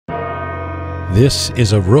This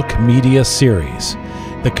is a Roqe Media series,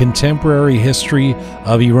 The Contemporary History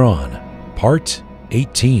of Iran, Part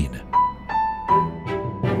 18.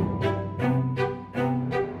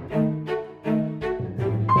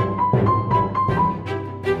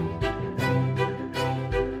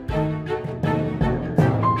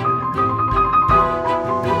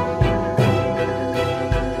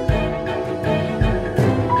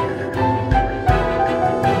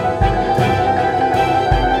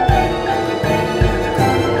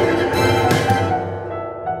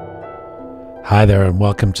 Hi there, and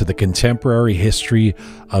welcome to the Contemporary History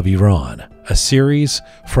of Iran, a series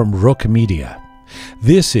from Roqe Media.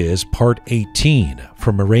 This is Part 18,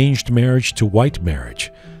 From Arranged Marriage to White Marriage.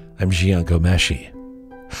 I'm Jian Ghomeshi.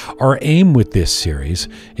 Our aim with this series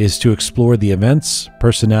is to explore the events,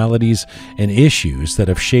 personalities, and issues that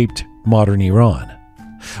have shaped modern Iran.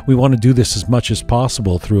 We want to do this as much as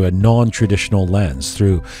possible through a non-traditional lens,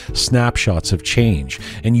 through snapshots of change,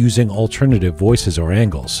 and using alternative voices or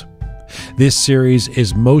angles. This series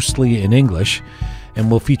is mostly in English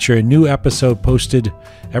and will feature a new episode posted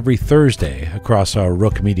every Thursday across our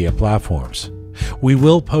Roqe Media platforms. We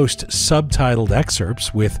will post subtitled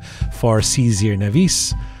excerpts with Farsi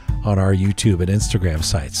Zirnavis on our YouTube and Instagram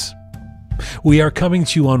sites. We are coming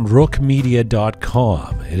to you on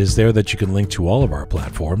roqemedia.com. It is there that you can link to all of our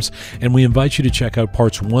platforms, and we invite you to check out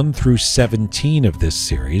parts 1 through 17 of this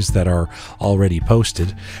series that are already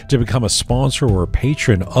posted. To become a sponsor or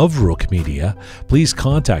patron of Roqe Media, please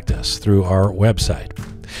contact us through our website.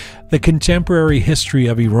 The Contemporary History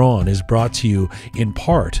of Iran is brought to you in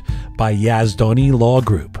part by Yazdani Law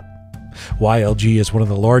Group. YLG is one of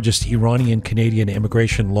the largest Iranian-Canadian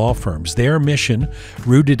immigration law firms. Their mission,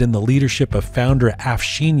 rooted in the leadership of founder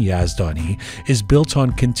Afshin Yazdani, is built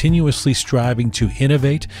on continuously striving to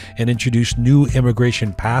innovate and introduce new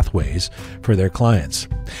immigration pathways for their clients.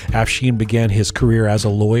 Afshin began his career as a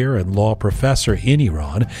lawyer and law professor in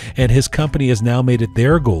Iran, and his company has now made it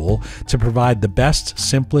their goal to provide the best,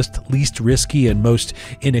 simplest, least risky, and most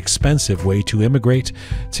inexpensive way to immigrate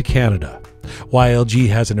to Canada. YLG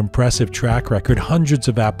has an impressive track record, hundreds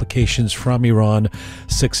of applications from Iran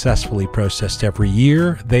successfully processed every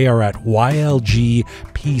year. They are at YLGPC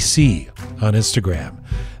on Instagram.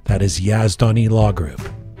 That is Yazdani Law Group.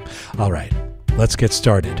 All right, let's get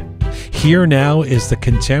started. Here now is the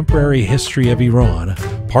Contemporary History of Iran,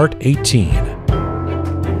 Part 18.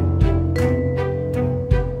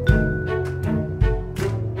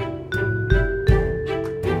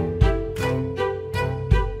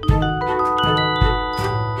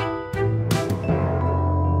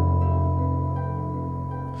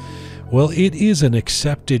 Well, it is an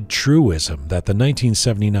accepted truism that the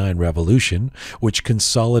 1979 revolution, which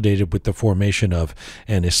consolidated with the formation of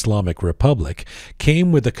an Islamic Republic,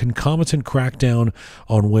 came with a concomitant crackdown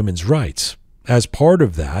on women's rights. As part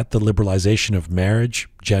of that, the liberalization of marriage,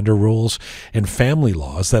 gender roles, and family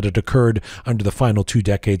laws that had occurred under the final 2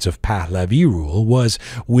 decades of Pahlavi rule was,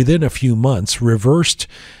 within a few months, reversed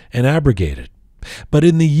and abrogated. But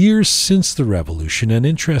in the years since the revolution, an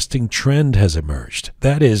interesting trend has emerged.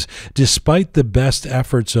 That is, despite the best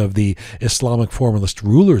efforts of the Islamic formalist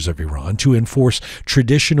rulers of Iran to enforce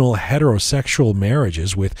traditional heterosexual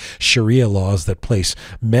marriages with Sharia laws that place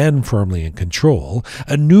men firmly in control,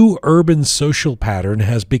 a new urban social pattern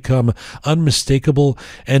has become unmistakable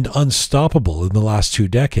and unstoppable in the last 2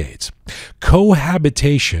 decades.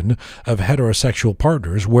 Cohabitation of heterosexual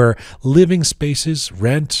partners where living spaces,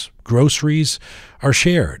 rent, groceries are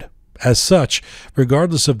shared. As such,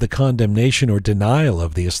 regardless of the condemnation or denial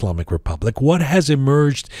of the Islamic Republic, what has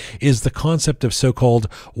emerged is the concept of so-called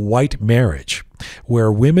white marriage,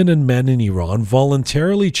 where women and men in Iran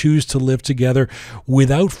voluntarily choose to live together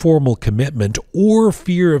without formal commitment or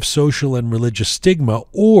fear of social and religious stigma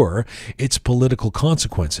or its political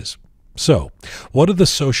consequences. So, what are the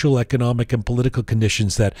social, economic, and political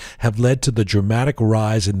conditions that have led to the dramatic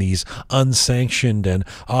rise in these unsanctioned and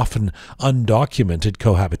often undocumented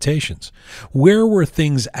cohabitations? Where were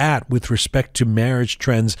things at with respect to marriage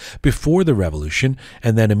trends before the revolution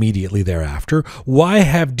and then immediately thereafter? Why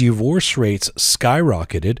have divorce rates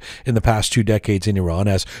skyrocketed in the past 2 decades in Iran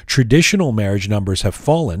as traditional marriage numbers have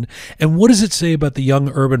fallen? And what does it say about the young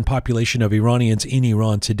urban population of Iranians in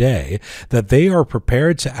Iran today that they are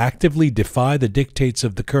prepared to actively defy the dictates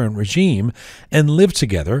of the current regime and live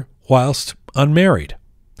together whilst unmarried?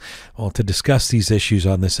 Well, to discuss these issues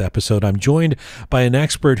on this episode, I'm joined by an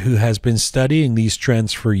expert who has been studying these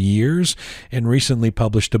trends for years and recently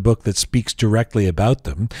published a book that speaks directly about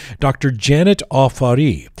them. Dr. Janet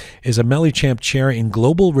Afary is a Mellichamp Chair in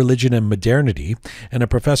Global Religion and Modernity and a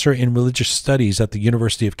professor in religious studies at the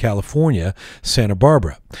University of California, Santa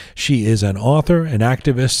Barbara. She is an author, an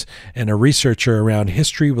activist, and a researcher around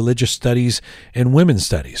history, religious studies, and women's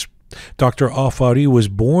studies. Dr. Afary was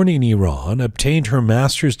born in Iran, obtained her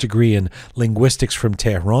master's degree in linguistics from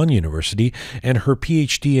Tehran University, and her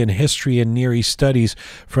PhD in history and Near East studies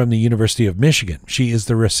from the University of Michigan. She is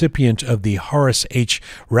the recipient of the Horace H.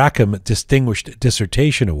 Rackham Distinguished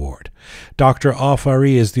Dissertation Award. Dr.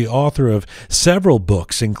 Afary is the author of several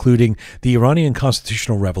books, including The Iranian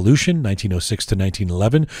Constitutional Revolution, 1906 to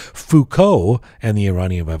 1911, Foucault and the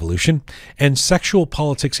Iranian Revolution, and Sexual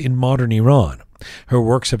Politics in Modern Iran. Her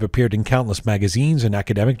works have appeared in countless magazines and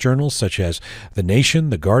academic journals such as The Nation,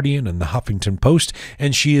 The Guardian, and The Huffington Post,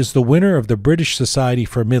 and she is the winner of the British Society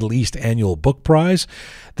for Middle East Annual Book Prize,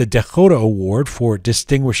 the Dekhora Award for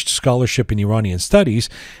Distinguished Scholarship in Iranian Studies,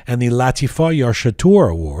 and the Latifa Yarshatur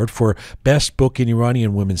Award for Best Book in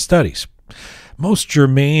Iranian Women's Studies. Most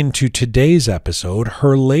germane to today's episode,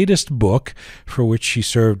 her latest book, for which she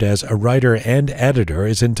served as a writer and editor,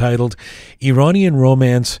 is entitled Iranian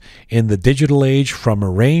Romance in the Digital Age, From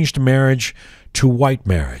Arranged Marriage to White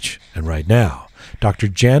Marriage. And right now, Dr.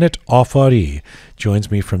 Janet Afary joins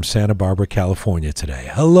me from Santa Barbara, California today.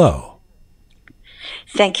 Hello.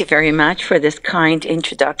 Thank you very much for this kind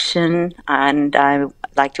introduction, and I would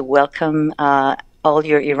like to welcome all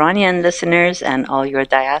your Iranian listeners and all your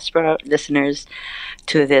diaspora listeners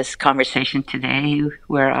to this conversation today,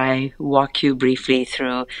 where I walk you briefly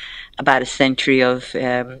through about a century of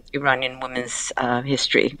Iranian women's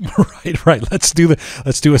history. Right. Let's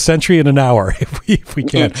do a century in an hour if we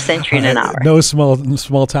can. Yeah, century in an hour. No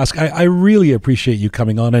small task. I really appreciate you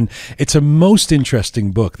coming on, and it's a most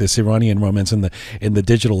interesting book, this Iranian Romance in the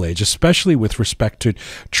digital age, especially with respect to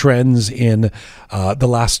trends in the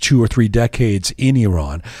last 2 or 3 decades in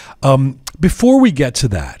Iran. Before we get to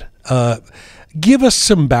that, give us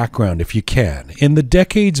some background, if you can. In the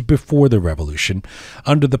decades before the revolution,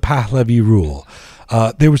 under the Pahlavi rule,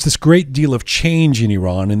 there was this great deal of change in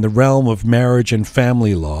Iran in the realm of marriage and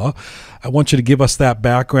family law. I want you to give us that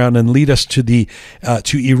background and lead us to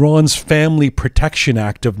Iran's Family Protection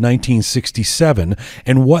Act of 1967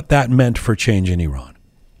 and what that meant for change in Iran.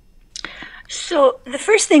 So the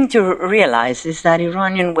first thing to realize is that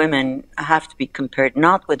Iranian women have to be compared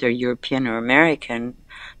not with their European or American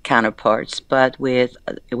counterparts, but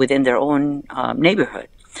within their own neighborhood.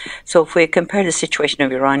 So if we compare the situation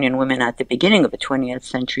of Iranian women at the beginning of the 20th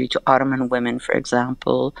century to Ottoman women, for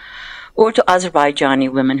example, or to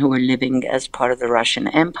Azerbaijani women who were living as part of the Russian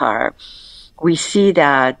Empire, we see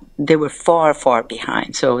that they were far, far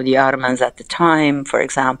behind. So the Ottomans at the time, for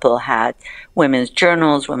example, had women's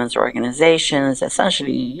journals, women's organizations,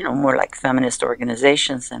 essentially, more like feminist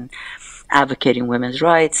organizations and advocating women's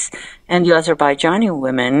rights. And the Azerbaijani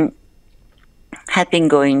women had been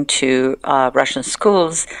going to Russian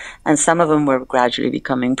schools, and some of them were gradually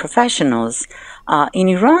becoming professionals. In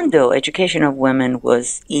Iran, though, education of women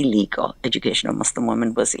was illegal. Education of Muslim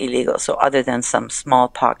women was illegal. So other than some small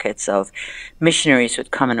pockets of missionaries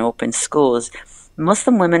who'd come and open schools,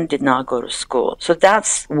 Muslim women did not go to school. So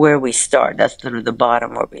that's where we start. That's sort of the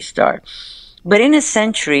bottom where we start. But in a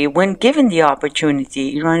century, when given the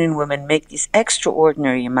opportunity, Iranian women make this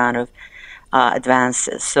extraordinary amount of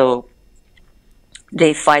advances. So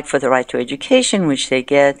they fight for the right to education, which they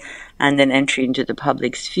get, and then entry into the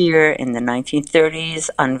public sphere. In the 1930s,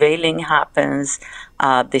 unveiling happens.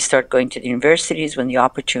 They start going to the universities when the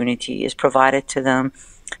opportunity is provided to them.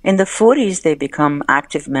 In the 40s, they become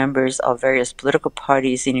active members of various political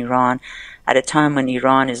parties in Iran at a time when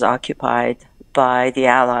Iran is occupied by the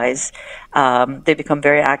Allies. They become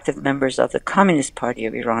very active members of the Communist Party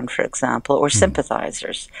of Iran, for example, or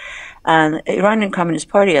sympathizers. And the Iranian Communist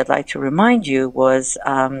Party, I'd like to remind you, was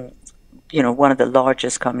one of the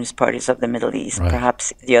largest communist parties of the Middle East. Right.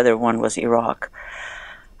 Perhaps the other one was Iraq.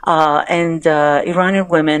 And Iranian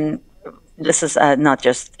women, this is not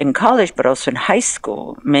just in college, but also in high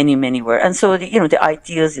school, many were. And so, the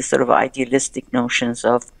ideals, these sort of idealistic notions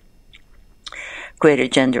of greater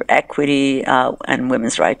gender equity and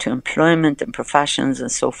women's right to employment and professions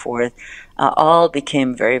and so forth, all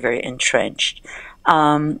became very, very entrenched.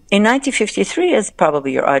 In 1953, as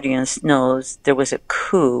probably your audience knows, there was a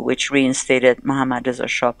coup which reinstated Mohammad Reza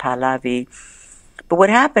Shah Pahlavi. But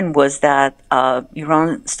what happened was that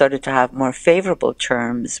Iran started to have more favorable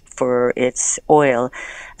terms for its oil,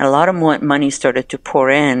 and a lot of more money started to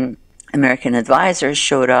pour in American advisors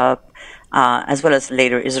showed up, as well as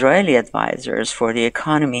later Israeli advisors for the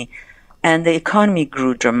economy. And the economy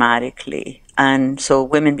grew dramatically. And so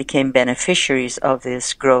women became beneficiaries of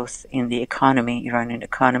this growth in the economy, Iranian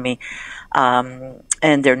economy. And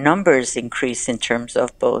their numbers increased in terms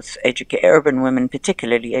of both urban women,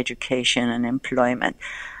 particularly education and employment.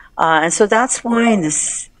 And so that's why in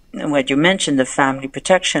this, what you mentioned, the family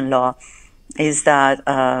protection law, is that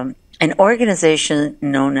an organization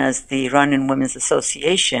known as the Iranian Women's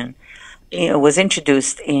Association was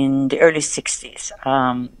introduced in the early 60s.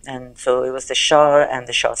 And so it was the Shah and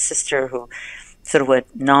the Shah's sister who sort of were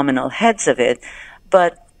nominal heads of it.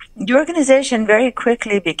 But the organization very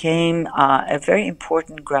quickly became a very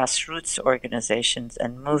important grassroots organization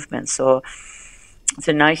and movement. So it's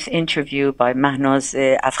a nice interview by Mahnaz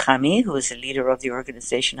Afkhami, who was the leader of the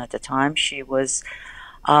organization at the time. She was,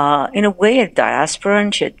 in a way, a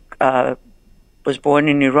diasporan. She was born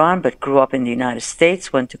in Iran but grew up in the United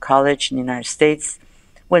States, went to college in the United States,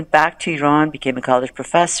 went back to Iran, became a college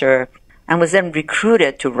professor, and was then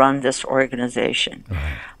recruited to run this organization.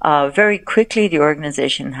 Very quickly, the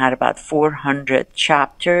organization had about 400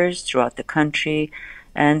 chapters throughout the country,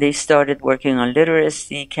 and they started working on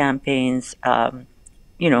literacy campaigns,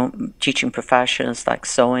 teaching professions like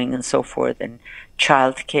sewing and so forth, and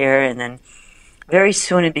childcare. And then very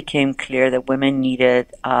soon it became clear that women needed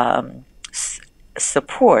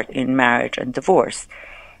support in marriage and divorce.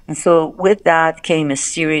 And so with that came a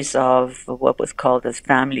series of what was called as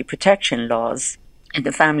family protection laws. And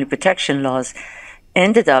the family protection laws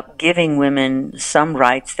ended up giving women some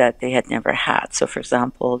rights that they had never had. So, for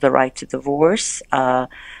example, the right to divorce and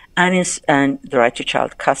the right to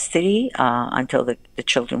child custody until the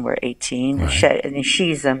children were 18. Right. And in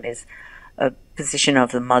Shiism is a position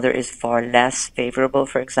of the mother is far less favorable,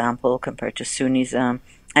 for example, compared to Sunnism.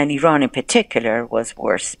 And Iran in particular was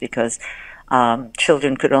worse because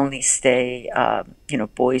children could only stay,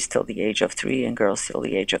 boys till the age of 3 and girls till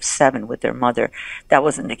the age of 7 with their mother. That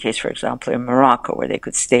wasn't the case, for example, in Morocco, where they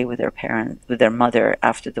could stay with their mother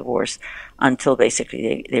after divorce until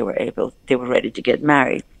basically they were ready to get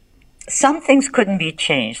married. Some things couldn't be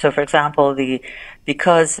changed. So, for example,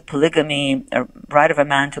 because polygamy, right of a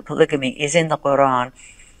man to polygamy is in the Quran,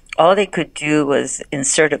 all they could do was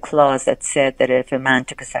insert a clause that said that if a man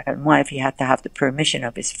took a second wife, he had to have the permission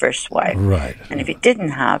of his first wife. Right. And if he didn't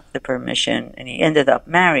have the permission and he ended up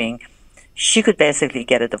marrying, she could basically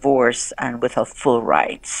get a divorce and with her full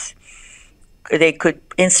rights. They could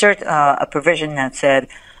insert a provision that said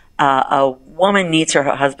a woman needs her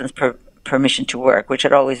husband's permission to work, which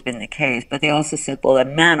had always been the case. But they also said, well, a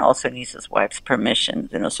man also needs his wife's permission.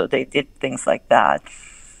 So they did things like that.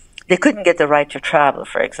 They couldn't get the right to travel,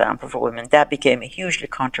 for example, for women. That became a hugely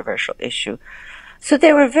controversial issue. So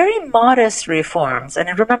there were very modest reforms. And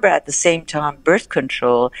I remember at the same time, birth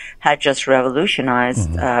control had just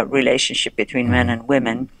revolutionized relationship between men and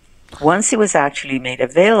women. Once it was actually made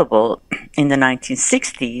available in the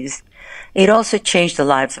 1960s, it also changed the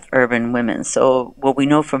lives of urban women. So what we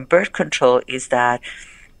know from birth control is that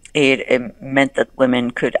it meant that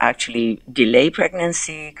women could actually delay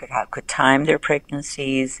pregnancy, could time their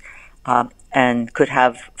pregnancies, and could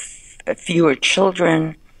have fewer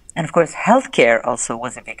children. And of course, healthcare also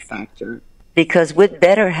was a big factor, because with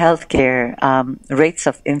better healthcare, rates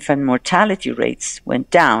of infant mortality rates went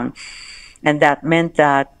down. And that meant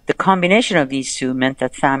that the combination of these two meant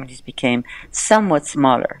that families became somewhat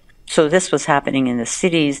smaller. So this was happening in the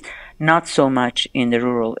cities, not so much in the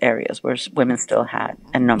rural areas where women still had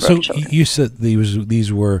a number of children. So you said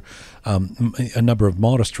these were a number of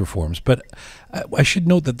modest reforms, but I should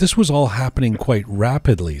note that this was all happening quite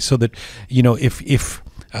rapidly. So that, if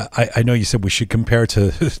I know you said we should compare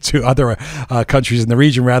to other countries in the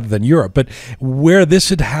region rather than Europe, but where this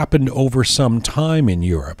had happened over some time in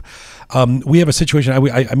Europe, we have a situation.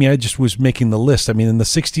 I just was making the list. I mean, in the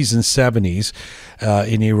 60s and 70s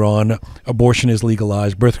in Iran, abortion is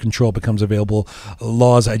legalized, birth control becomes available,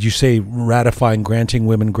 laws, as you say, ratifying, granting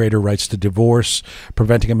women greater rights to divorce,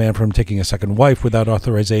 preventing a man from taking a second wife without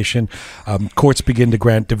authorization. Courts begin to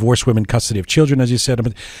grant divorced women custody of children, as you said.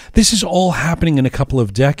 But this is all happening in a couple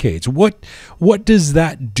of decades. What does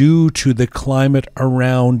that do to the climate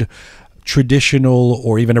around traditional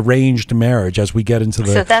or even arranged marriage as we get into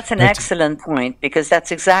the... So that's an excellent point, because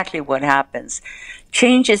that's exactly what happens.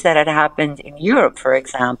 Changes that had happened in Europe, for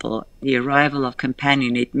example, the arrival of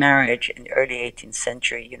companionate marriage in the early 18th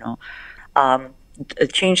century,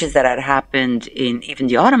 changes that had happened in even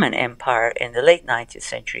the Ottoman Empire in the late 19th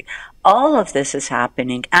century. All of this is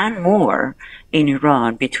happening and more in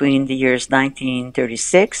Iran between the years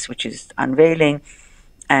 1936, which is unveiling,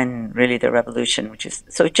 and really the revolution, which is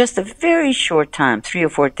so just a very short time, 3 or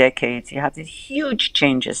 4 decades, you have these huge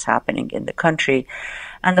changes happening in the country,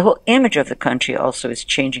 and the whole image of the country also is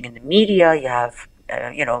changing in the media. You have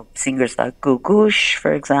singers like Ghomeshi,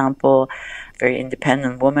 for example, very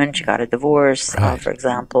independent woman. She got a divorce, Right. for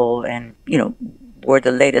example, and wore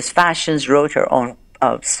the latest fashions, wrote her own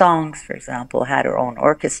songs, for example, had her own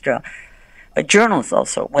orchestra. Journals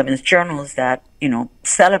also, women's journals that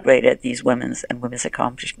celebrated these women's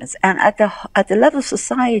accomplishments. And at the level of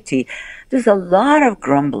society, there's a lot of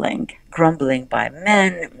grumbling by men,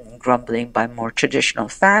 grumbling by more traditional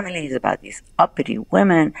families about these uppity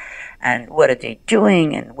women and what are they doing,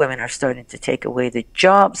 and women are starting to take away the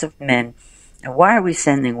jobs of men. And why are we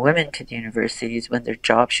sending women to the universities when their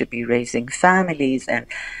job should be raising families? And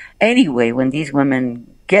anyway, when these women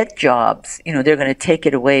get jobs, they're going to take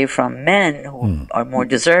it away from men who are more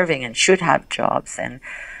deserving and should have jobs. And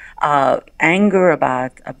anger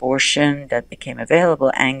about abortion that became available,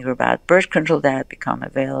 anger about birth control that had become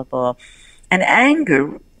available, and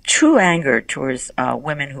true anger towards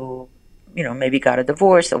women who, maybe got a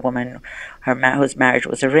divorce, a woman whose marriage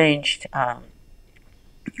was arranged,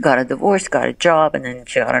 got a divorce, got a job, and then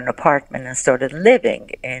she got an apartment and started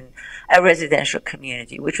living in a residential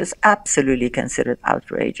community, which was absolutely considered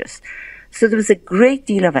outrageous. So there was a great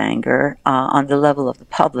deal of anger on the level of the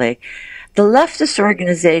public. The leftist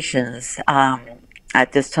organizations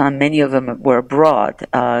at this time, many of them were abroad.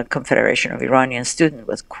 Confederation of Iranian Students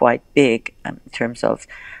was quite big in terms of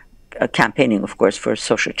campaigning, of course, for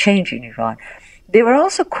social change in Iran. They were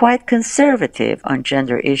also quite conservative on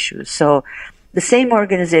gender issues. So the same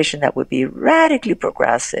organization that would be radically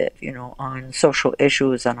progressive, on social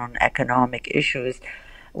issues and on economic issues,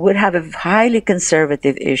 would have a highly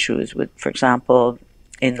conservative issues with, for example,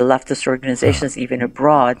 in the leftist organizations, even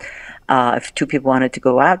abroad, if two people wanted to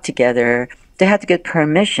go out together, they had to get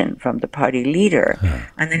permission from the party leader.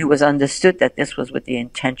 And then it was understood that this was with the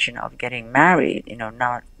intention of getting married,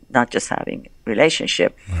 not just having a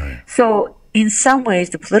relationship. Right. So in some ways,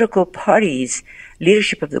 the political parties,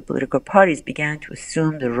 leadership of the political parties began to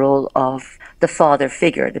assume the role of the father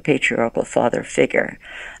figure, the patriarchal father figure.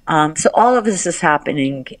 So all of this is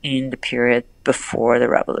happening in the period before the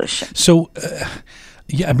revolution. So,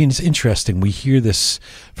 yeah, I mean, it's interesting. We hear this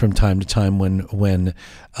from time to time when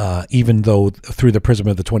even though through the prism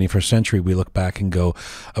of the 21st century, we look back and go,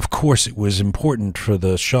 of course, it was important for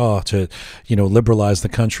the Shah to, liberalize the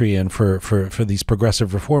country and for these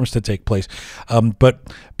progressive reforms to take place.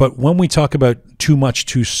 But when we talk about too much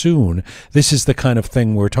too soon, this is the kind of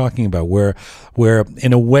thing we're talking about, where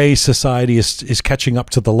in a way society is catching up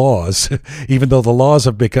to the laws, even though the laws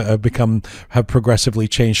have have progressively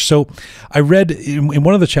changed. So I read in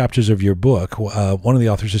one of the chapters of your book, one of the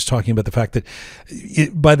authors is talking about the fact that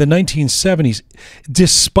by the 1970s,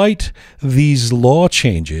 despite these law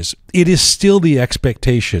changes, it is still the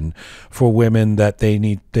expectation for women that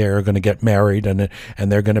they're going to get married and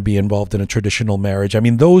they're going to be involved in a traditional marriage. I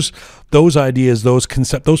mean, those ideas, those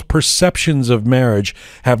perceptions of marriage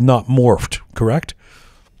have not morphed, correct?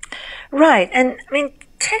 Right. And I mean,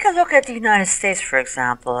 take a look at the United States, for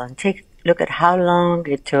example, and look at how long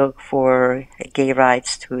it took for gay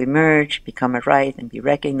rights to emerge, become a right, and be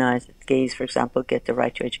recognized. That gays, for example, get the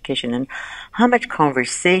right to education, and how much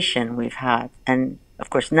conversation we've had. And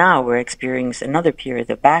of course, now we're experiencing another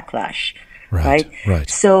period of backlash, right?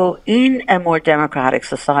 So in a more democratic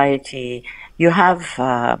society, you have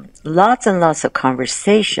lots and lots of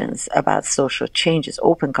conversations about social changes,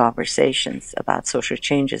 open conversations about social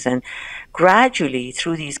changes. And gradually,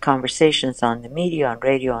 through these conversations on the media, on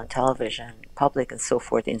radio, on television, public, and so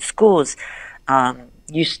forth, in schools,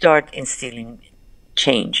 you start instilling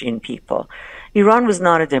change in people. Iran was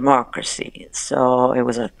not a democracy, so it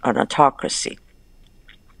was an autocracy.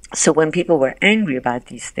 So when people were angry about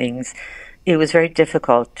these things, it was very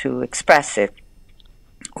difficult to express it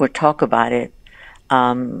or talk about it.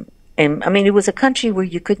 And I mean, it was a country where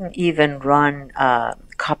you couldn't even run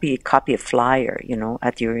copy a flyer,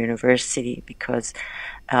 at your university, because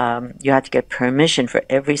you had to get permission for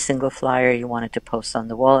every single flyer you wanted to post on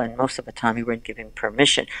the wall, and most of the time you weren't given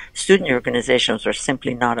permission. Student organizations were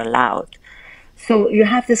simply not allowed. So you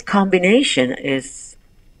have this combination is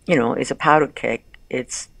a powder keg.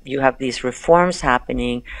 You have these reforms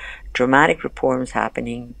happening, dramatic reforms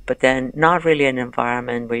happening, but then not really an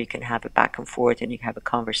environment where you can have a back and forth and you can have a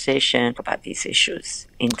conversation about these issues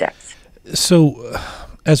in depth. So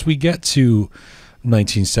as we get to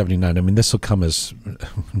 1979, I mean, this will come as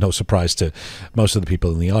no surprise to most of the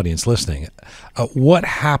people in the audience listening. What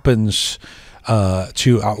happens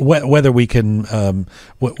whether we can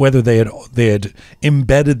whether they had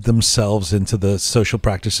embedded themselves into the social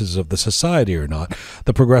practices of the society or not.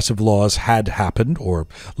 The progressive laws had happened, or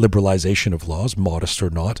liberalization of laws, modest or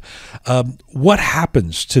not. What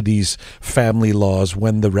happens to these family laws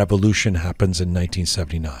when the revolution happens in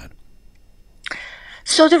 1979?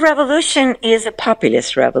 So the revolution is a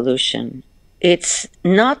populist revolution. It's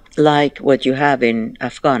not like what you have in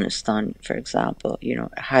Afghanistan, for example,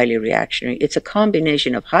 highly reactionary. It's a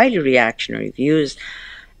combination of highly reactionary views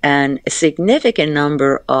and a significant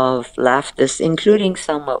number of leftists, including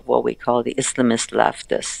some of what we call the Islamist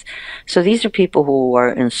leftists. So these are people who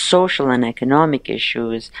are in social and economic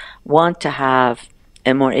issues, want to have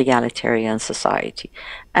a more egalitarian society.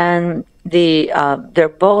 And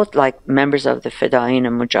they're both like members of the Fedayeen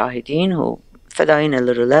and Mujahideen, who Fedayeen a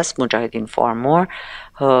little less, Mujahideen far more,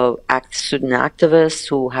 student activists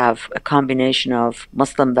who have a combination of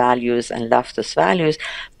Muslim values and leftist values,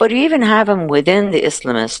 but you even have them within the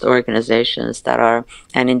Islamist organizations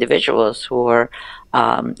and individuals who are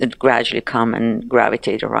gradually come and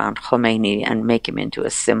gravitate around Khomeini and make him into a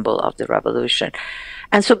symbol of the revolution.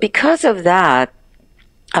 And so because of that,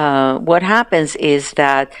 what happens is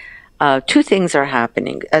that two things are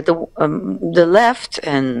happening. The left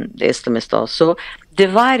and the Islamists also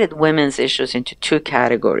divided women's issues into two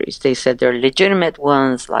categories. They said there are legitimate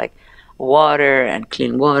ones like water and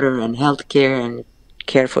clean water and healthcare and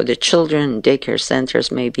care for the children, daycare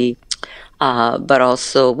centers maybe. But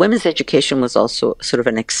also women's education was also sort of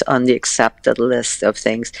on the accepted list of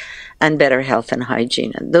things, and better health and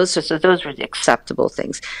hygiene. And those were the acceptable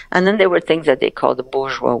things. And then there were things that they called the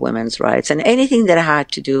bourgeois women's rights. And anything that had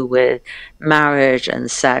to do with marriage and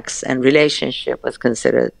sex and relationship was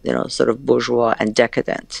considered, sort of bourgeois and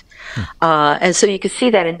decadent. And so you could see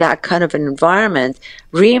that in that kind of an environment,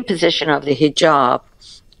 reimposition of the hijab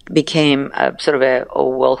became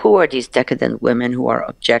who are these decadent women who are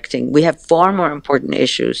objecting? We have far more important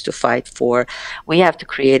issues to fight for. We have to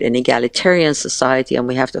create an egalitarian society, and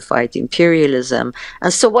we have to fight imperialism.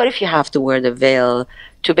 And so what if you have to wear the veil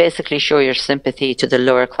to basically show your sympathy to the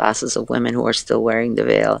lower classes of women who are still wearing the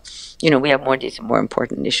veil? We have these more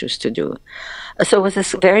important issues to do. So it was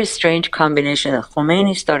this very strange combination that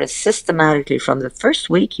Khomeini started systematically from the first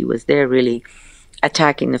week he was there, really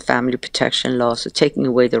attacking the family protection law, so taking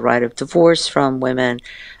away the right of divorce from women,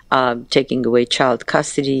 taking away child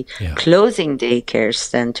custody, closing daycare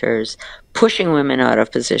centers, pushing women out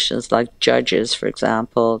of positions like judges, for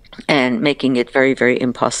example, and making it very, very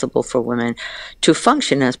impossible for women to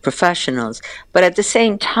function as professionals. But at the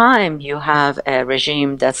same time, you have a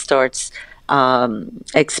regime that starts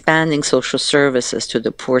expanding social services to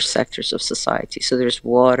the poor sectors of society. So there's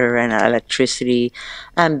water and electricity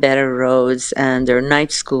and better roads, and there are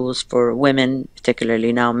night schools for women,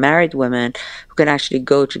 particularly now married women, who can actually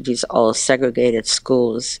go to these all segregated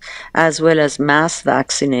schools, as well as mass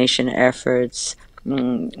vaccination efforts,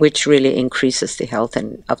 which really increases the health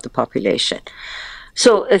of the population.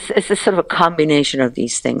 So it's a sort of a combination of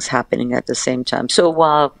these things happening at the same time. So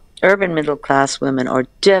while urban middle-class women are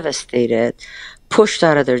devastated, pushed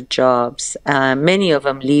out of their jobs. Many of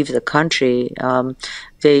them leave the country.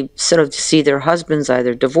 They sort of see their husbands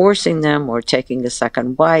either divorcing them or taking a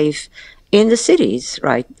second wife in the cities,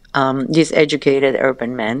 right? These educated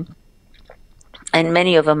urban men. And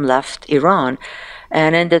many of them left Iran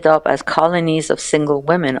and ended up as colonies of single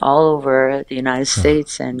women all over the United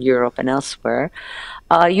States and Europe and elsewhere.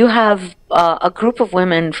 You have a group of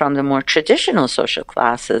women from the more traditional social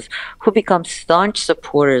classes who become staunch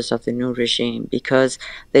supporters of the new regime because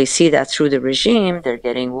they see that through the regime they're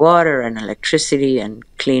getting water and electricity and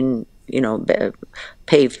clean,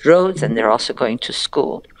 paved roads, and they're also going to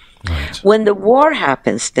school. Right. When the war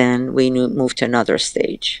happens, then we move to another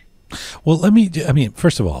stage. Well,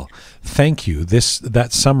 first of all, thank you. That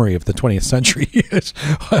summary of the 20th century is,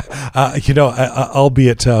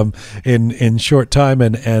 albeit in short time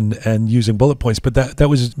and using bullet points, but that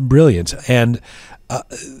was brilliant. And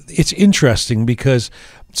it's interesting because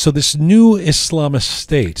this new Islamist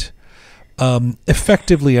state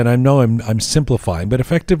effectively, and I know I'm simplifying, but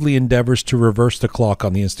effectively endeavors to reverse the clock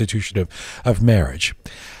on the institution of marriage.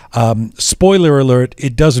 Spoiler alert,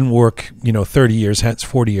 it doesn't work, 30 years hence,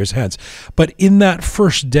 40 years hence. But in that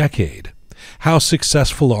first decade, how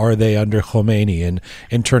successful are they under Khomeini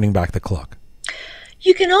in turning back the clock?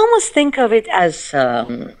 You can almost think of it as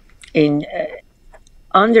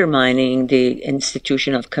undermining the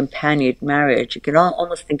institution of companionate marriage. You can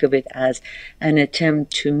almost think of it as an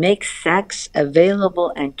attempt to make sex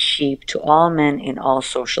available and cheap to all men in all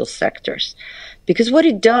social sectors. Because what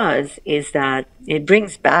it does is that it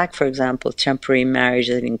brings back, for example, temporary marriage.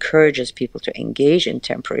 It encourages people to engage in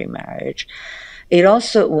temporary marriage. It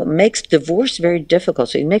also makes divorce very difficult.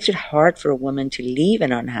 So it makes it hard for a woman to leave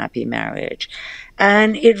an unhappy marriage.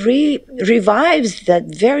 And it revives that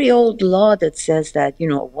very old law that says that, you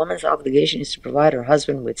know, a woman's obligation is to provide her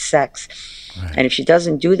husband with sex. Right. And if she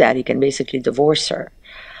doesn't do that, he can basically divorce her.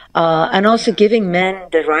 And also giving men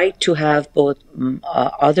the right to have both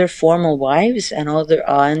other formal wives and other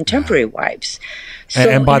and temporary wives. So,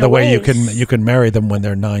 and by the way, you can marry them when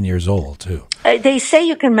they're 9 years old too. They say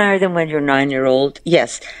you can marry them when you're 9-year-old,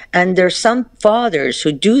 yes. And there's some fathers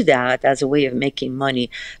who do that as a way of making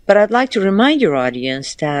money. But I'd like to remind your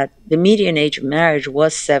audience that the median age of marriage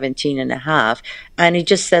was 17 and a half, and it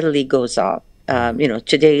just steadily goes up. You know,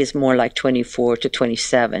 today is more like 24 to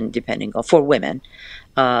 27, depending on, for women,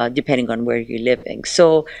 depending on where you're living.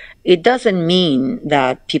 So it doesn't mean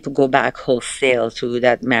that people go back wholesale to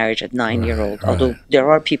that marriage at 9-year-old, although there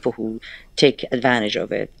are people who take advantage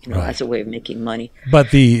of it, you know, as a way of making money.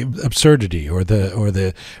 But the absurdity or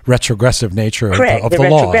the retrogressive nature of the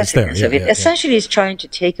law is there. Essentially, it's trying to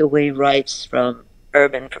take away rights from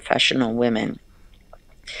urban professional women.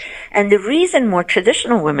 And the reason more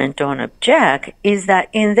traditional women don't object is that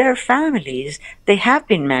in their families, they have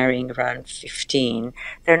been marrying around 15.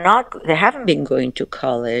 They haven't been going to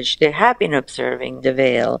college. They have been observing the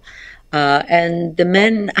veil. And the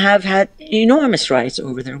men have had enormous rights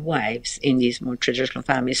over their wives in these more traditional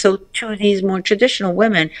families. So to these more traditional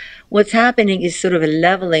women, what's happening is sort of a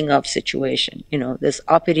leveling up situation. You know, this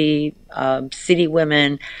uppity city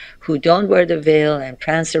women who don't wear the veil and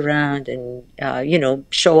prance around and, you know,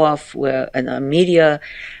 show off in the media.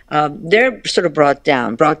 They're sort of brought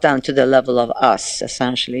down to the level of us,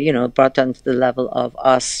 essentially, you know, brought down to the level of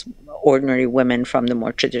us ordinary women from the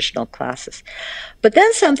more traditional classes. But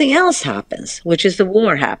then something else happens, which is the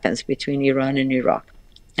war happens between Iran and Iraq.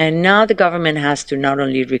 And now the government has to not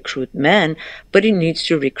only recruit men, but it needs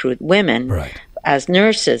to recruit women as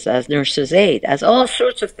nurses aid, as all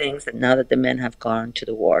sorts of things that now that the men have gone to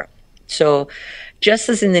the war. So just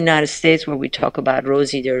as in the United States where we talk about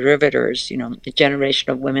Rosie the Riveters, you know, the generation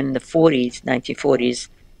of women in the 1940s,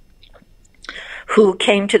 who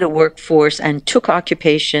came to the workforce and took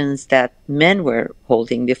occupations that men were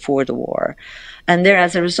holding before the war. And there,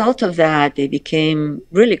 as a result of that, they became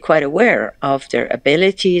really quite aware of their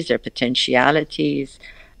abilities, their potentialities,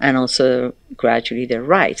 and also gradually their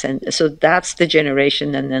rights. And so that's the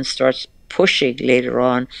generation that then starts pushing later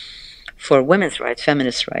on for women's rights,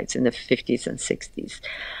 feminist rights in the 50s and 60s.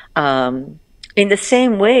 In the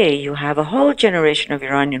same way, you have a whole generation of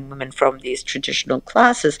Iranian women from these traditional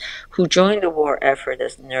classes who joined the war effort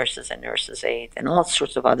as nurses and nurses' aid and all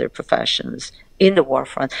sorts of other professions in the war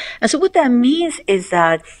front. And so what that means is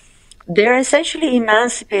that they're essentially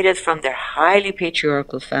emancipated from their highly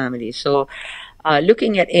patriarchal families. So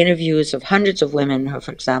looking at interviews of hundreds of women who,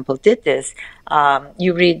 for example, did this,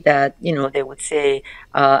 you read that, you know, they would say,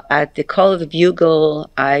 at the call of the bugle,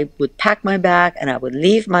 I would pack my bag and I would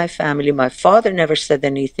leave my family. My father never said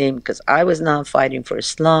anything because I was now fighting for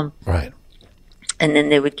Islam. Right. And then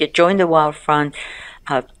they would join the war front,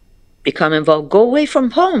 become involved, go away from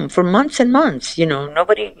home for months and months. You know,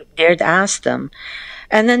 nobody dared ask them.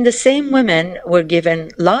 And then the same women were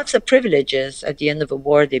given lots of privileges. At the end of the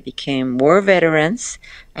war, they became war veterans.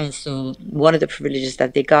 And so one of the privileges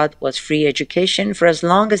that they got was free education for as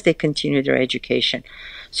long as they continued their education.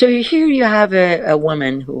 So here you have a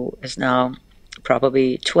woman who is now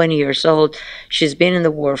probably 20 years old. She's been in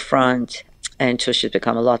the war front, and so she's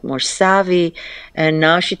become a lot more savvy. And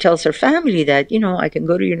now she tells her family that, you know, I can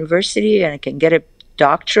go to university and I can get a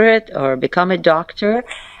doctorate or become a doctor.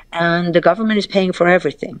 And the government is paying for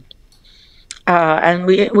everything,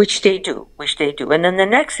 which they do. And then the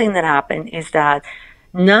next thing that happened is that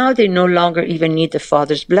now they no longer even need the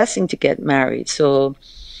father's blessing to get married. So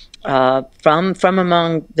from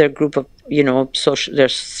among their group of, you know, their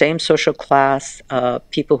same social class,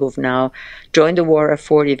 people who've now joined the war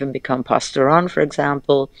effort, even become pastoran, for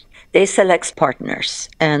example, they select partners,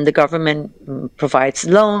 and the government provides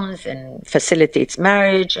loans and facilitates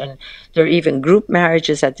marriage, and there are even group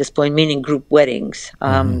marriages at this point, meaning group weddings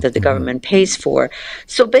that the government pays for.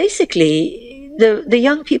 So basically, the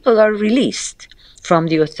young people are released from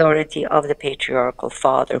the authority of the patriarchal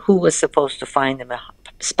father, who was supposed to find them a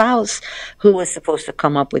spouse, who was supposed to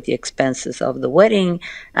come up with the expenses of the wedding,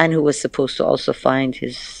 and who was supposed to also find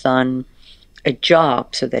his son a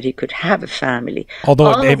job so that he could have a family.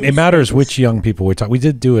 Although it matters which young people we talk. We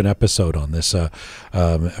did do an episode on this a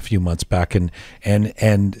few months back, and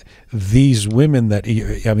these women that,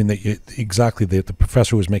 I mean, exactly, the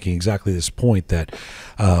professor was making exactly this point that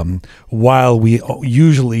while we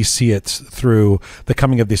usually see it through the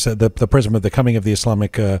coming of the prism of the coming of the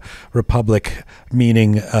Islamic Republic,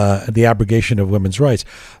 meaning the abrogation of women's rights,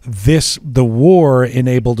 the war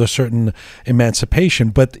enabled a certain emancipation.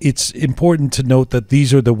 But it's important to note that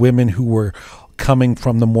these are the women who were coming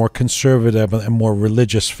from the more conservative and more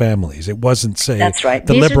religious families. It wasn't, say, that's right.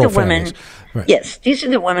 the these liberal are the women. families. Right. Yes, these are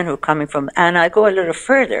the women who are coming from, and I go a little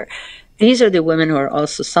further. These are the women who are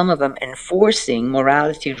also, some of them, enforcing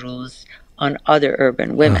morality rules on other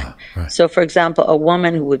urban women. Right. So, for example, a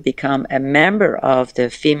woman who would become a member of the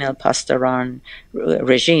female pastoran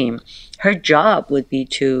regime, her job would be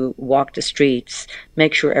to walk the streets,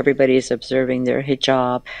 make sure everybody is observing their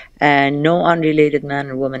hijab, and no unrelated man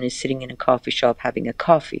or woman is sitting in a coffee shop having a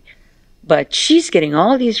coffee. But she's getting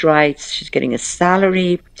all these rights. She's getting a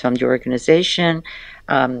salary from the organization.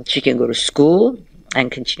 She can go to school and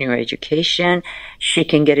continue her education. She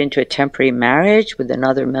can get into a temporary marriage with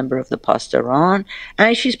another member of the pastoran.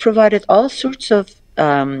 And she's provided all sorts of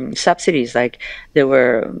subsidies. Like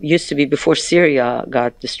there used to be, before Syria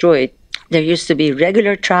got destroyed, there used to be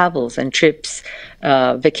regular travels and trips,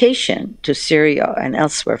 vacation to Syria and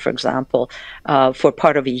elsewhere, for example, for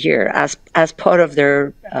part of a year as part of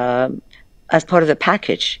their as part of the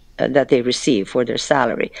package that they receive for their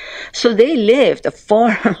salary. So they lived a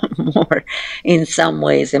far more, in some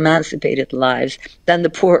ways, emancipated lives than the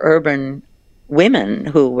poor urban women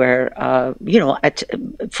who were,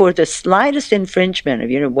 for the slightest infringement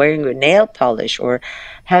of, wearing a nail polish or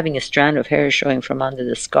having a strand of hair showing from under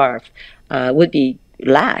the scarf, would be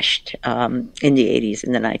lashed in the 80s,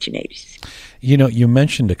 in the 1980s. You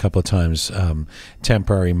mentioned a couple of times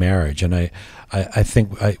temporary marriage, and I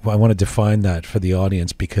think I want to define that for the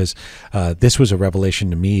audience, because this was a revelation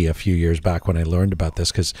to me a few years back when I learned about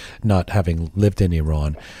this, because not having lived in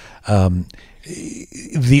Iran,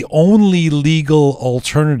 the only legal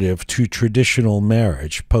alternative to traditional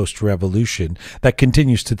marriage post-revolution that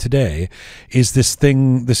continues to today is this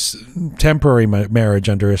temporary marriage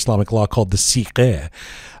under Islamic law called the siqeh.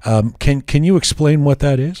 Can you explain what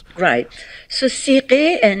that is? Right. So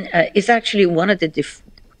siqeh is actually one of the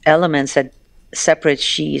elements that separates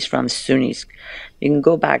Shiis from Sunnis. You can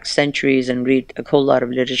go back centuries and read a whole lot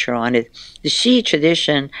of literature on it. The Shia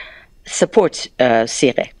tradition supports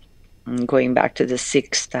siqeh, going back to the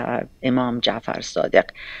 6th Imam Ja'far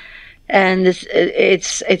Sadiq. And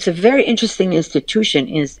it's a very interesting institution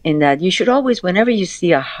in that you should always, whenever you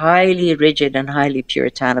see a highly rigid and highly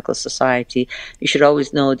puritanical society, you should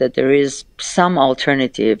always know that there is some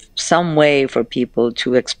alternative, some way for people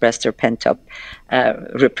to express their pent-up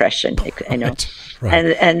repression, Right.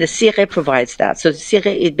 And the siqeh provides that. So the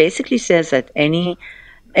siqeh, it basically says that any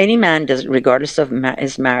man, regardless of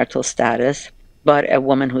his marital status, but a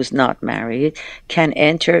woman who's not married, can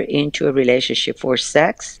enter into a relationship for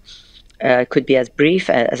sex. It could be as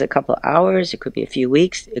brief as a couple of hours. It could be a few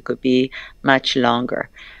weeks. It could be much longer.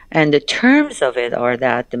 And the terms of it are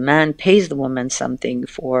that the man pays the woman something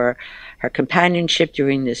for her companionship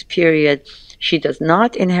during this period. She does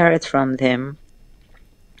not inherit from him.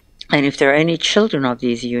 And if there are any children of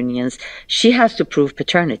these unions, she has to prove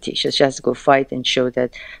paternity. She has to go fight and show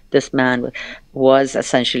that this man was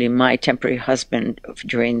essentially my temporary husband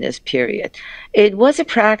during this period. It was a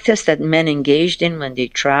practice that men engaged in when they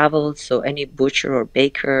traveled. So any butcher or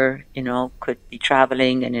baker, could be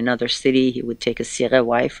traveling in another city. He would take a siqeh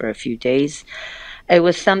wife for a few days. It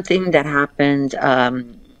was something that happened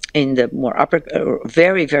in the more upper,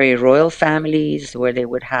 very, very royal families, where they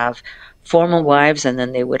would have formal wives, and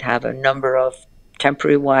then they would have a number of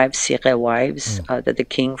temporary wives, siqeh wives, that the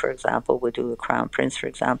king, for example, would do, the crown prince, for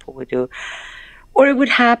example, would do. Or it would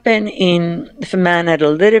happen if a man had a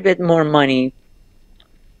little bit more money,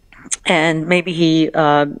 and maybe he,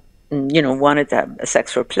 wanted to have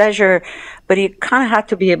sex for pleasure, but he kind of had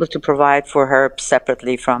to be able to provide for her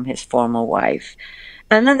separately from his formal wife.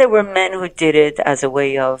 And then there were men who did it as a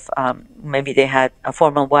way of, maybe they had a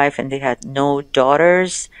formal wife and they had no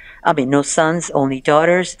sons, only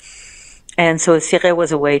daughters. And so siqeh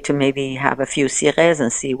was a way to maybe have a few siqehs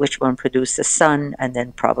and see which one produced a son, and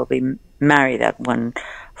then probably marry that one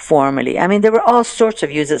formally. I mean, there were all sorts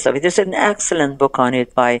of uses of it. There's an excellent book on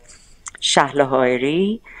it by Shahl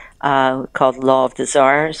Hoiri, called Law of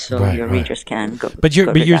Desire, so your readers can go. But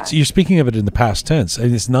you're speaking of it in the past tense.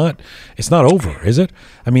 It's not over, is it?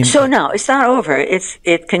 I mean, so no, it's not over.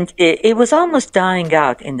 It was almost dying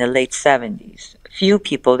out in the late 70s. Few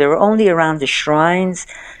people. They were only around the shrines.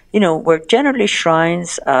 where generally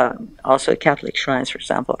shrines, also Catholic shrines, for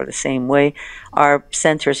example, are the same way, are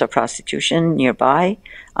centers of prostitution nearby.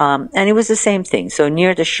 And it was the same thing. So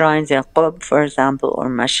near the shrines in Qub, for example, or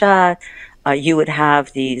Mashhad, you would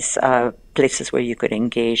have these places where you could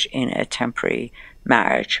engage in a temporary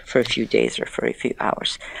marriage for a few days or for a few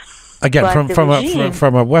hours. Again,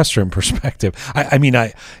 from a Western perspective, I mean,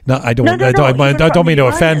 I don't mean to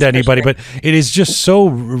offend anybody, but it is just so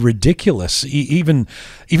ridiculous. Even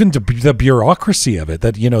the bureaucracy of it.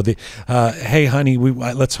 That hey, honey,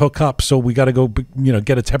 let's hook up. So we got to go,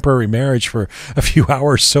 get a temporary marriage for a few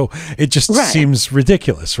hours. So it just seems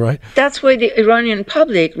ridiculous, right? That's why the Iranian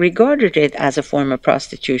public regarded it as a form of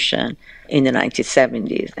prostitution in the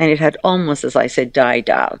 1970s, and it had almost, as I said, died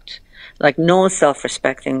out. Like no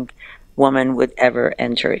self-respecting woman would ever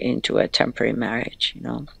enter into a temporary marriage,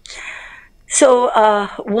 So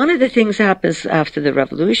one of the things that happens after the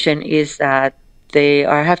revolution is that they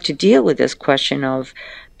have to deal with this question of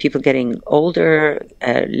people getting older,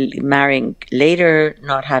 marrying later,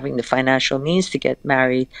 not having the financial means to get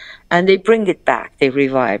married, and they bring it back, they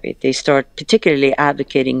revive it. They start particularly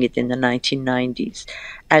advocating it in the 1990s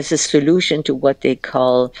as a solution to what they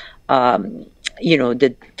call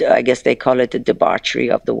I guess they call it the debauchery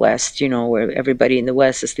of the West, where everybody in the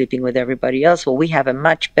West is sleeping with everybody else. Well, we have a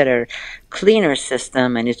much better, cleaner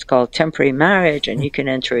system, and it's called temporary marriage, and you can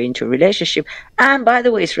enter into a relationship. And by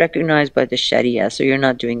the way, it's recognized by the Sharia, so you're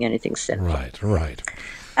not doing anything sinful. Right.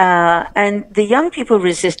 And the young people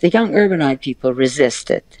the young urbanite people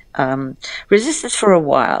resisted for a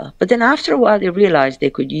while. But then after a while, they realized they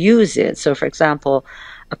could use it. So, for example,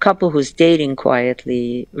 a couple who's dating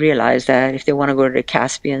quietly realized that if they want to go to the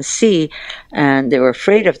Caspian Sea and they were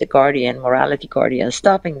afraid of the morality guardian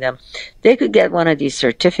stopping them, they could get one of these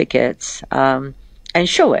certificates and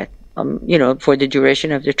show it, for the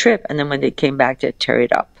duration of the trip. And then when they came back, they'd tear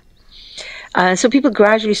it up. So people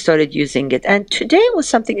gradually started using it. And today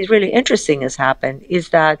something really interesting has happened is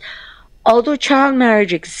that although child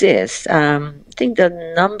marriage exists, I think the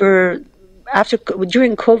number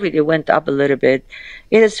during COVID, it went up a little bit.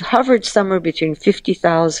 It has hovered somewhere between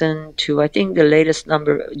 50,000 to, I think the latest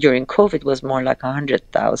number during COVID was more like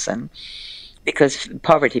 100,000 because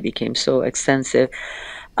poverty became so extensive.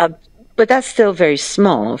 But that's still very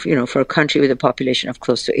small, for a country with a population of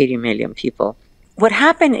close to 80 million people. What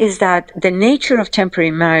happened is that the nature of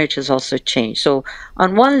temporary marriage has also changed. So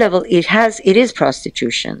on one level, it is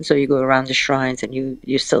prostitution. So you go around the shrines and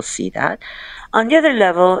you still see that. On the other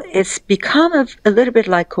level, it's become a little bit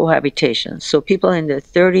like cohabitation. So people in their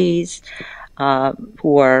 30s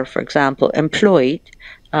who are, for example, employed,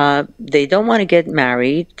 they don't want to get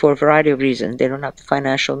married for a variety of reasons. They don't have the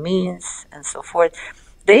financial means and so forth.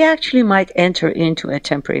 They actually might enter into a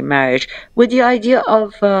temporary marriage with the idea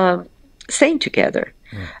of staying together.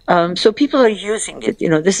 So people are using it.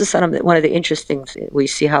 This is one of the interesting things. We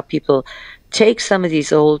see how people take some of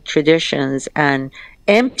these old traditions and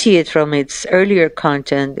empty it from its earlier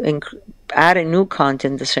content and add a new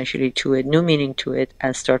content essentially to it, new meaning to it,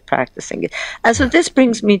 and start practicing it. And so this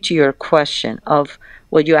brings me to your question of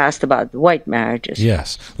what you asked about white marriages.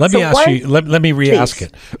 Yes. Let me re-ask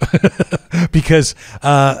it because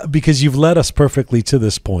you've led us perfectly to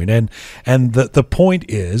this point. And the point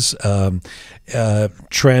is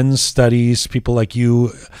trends, studies, people like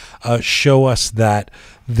you show us that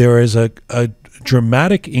there is a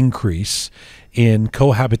dramatic increase in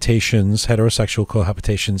cohabitations, heterosexual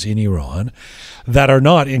cohabitations in Iran that are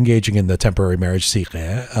not engaging in the temporary marriage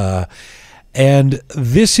sigha. And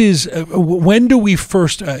this is when do we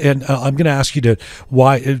first? And I'm going to ask you to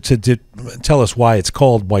tell us why it's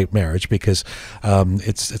called white marriage, because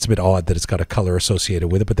it's a bit odd that it's got a color associated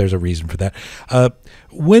with it, but there's a reason for that.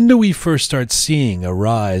 When do we first start seeing a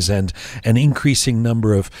rise and an increasing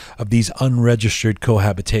number of these unregistered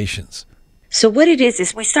cohabitations? So what it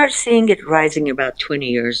is we start seeing it rising about 20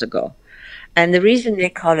 years ago. And the reason they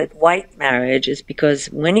call it white marriage is because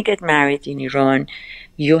when you get married in Iran,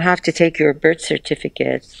 you have to take your birth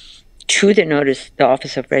certificate to the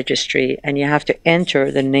Office of Registry, and you have to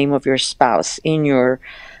enter the name of your spouse in your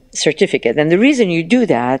certificate. And the reason you do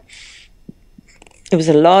that, it was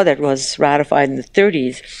a law that was ratified in the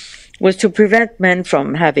 30s, was to prevent men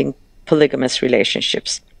from having polygamous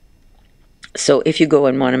relationships. So if you go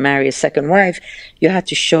and want to marry a second wife, you have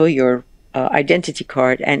to show your identity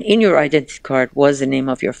card, and in your identity card was the name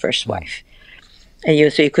of your first wife.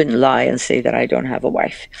 And so you couldn't lie and say that I don't have a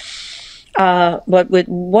wife. But with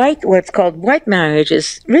what's called white marriage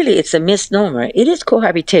it's a misnomer. It is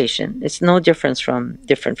cohabitation. It's no different from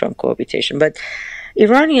cohabitation. But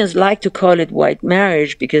Iranians like to call it white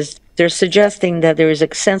marriage because they're suggesting that there is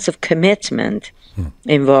a sense of commitment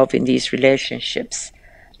involved in these relationships.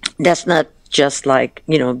 That's not just like,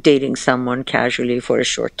 dating someone casually for a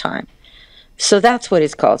short time. So that's what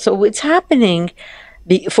it's called. So it's happening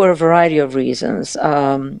for a variety of reasons.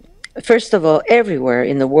 First of all, everywhere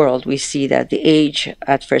in the world, we see that the age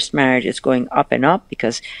at first marriage is going up and up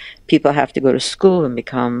because people have to go to school and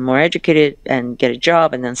become more educated and get a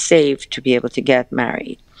job and then save to be able to get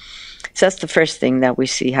married. So that's the first thing that we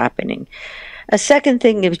see happening. A second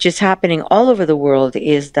thing which is happening all over the world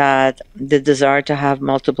is that the desire to have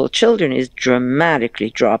multiple children is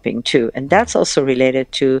dramatically dropping too. And that's also related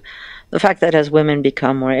to the fact that as women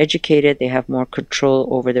become more educated, they have more control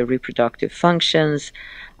over their reproductive functions.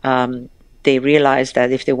 They realize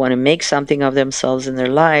that if they want to make something of themselves in their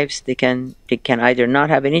lives, they can either not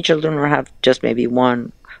have any children or have just maybe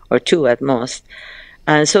one or two at most.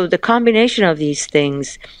 And so the combination of these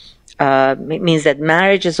things means that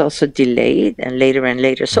marriage is also delayed and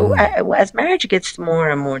later. So as marriage gets more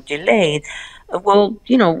and more delayed, well,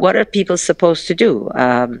 what are people supposed to do?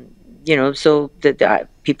 So the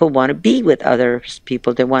people want to be with other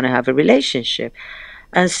people. They want to have a relationship.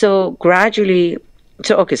 And so gradually,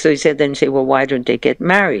 so you say, well, why don't they get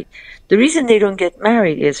married? The reason they don't get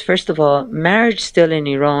married is, first of all, marriage still in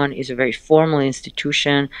Iran is a very formal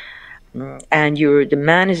institution. And the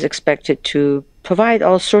man is expected to provide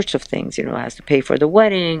all sorts of things. Has to pay for the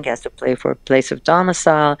wedding, has to pay for a place of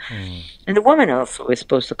domicile. And the woman also is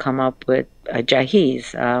supposed to come up with a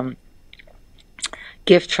jahiz,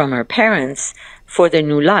 gift from her parents for their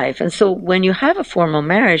new life. And so when you have a formal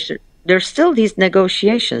marriage, there's still these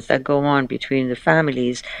negotiations that go on between the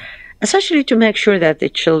families, essentially to make sure that the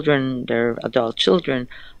children, their adult children,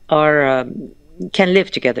 can live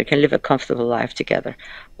together, can live a comfortable life together.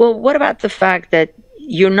 Well, what about the fact that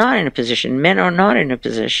you're not in a position, men are not in a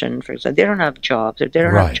position, for example, they don't have jobs, or they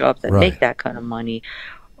don't have jobs that make that kind of money,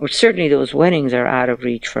 or certainly those weddings are out of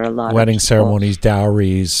reach for a lot of people. Wedding ceremonies,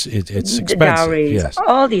 dowries, it's expensive. Dowries, yes.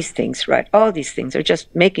 All these things, right? All these things are just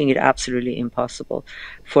making it absolutely impossible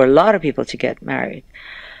for a lot of people to get married.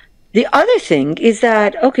 The other thing is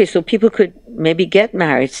that, so people could maybe get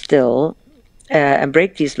married still, and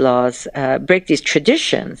break these laws, break these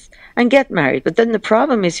traditions, and get married. But then the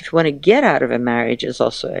problem is, if you want to get out of a marriage, is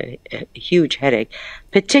also a huge headache,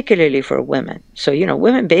 particularly for women. So,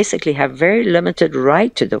 women basically have very limited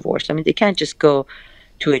right to divorce. I mean, they can't just go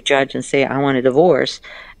to a judge and say, I want a divorce.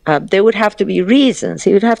 There would have to be reasons.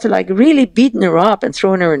 He would have to really beaten her up and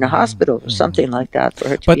thrown her in the hospital or something like that for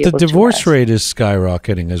her to be able to But the divorce rate is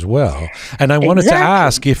skyrocketing as well. And I wanted to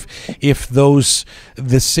ask if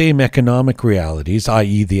the same economic realities,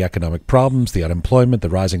 i.e. the economic problems, the unemployment, the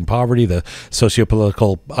rising poverty, the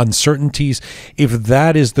sociopolitical uncertainties, if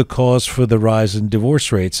that is the cause for the rise in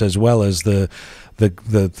divorce rates as well as the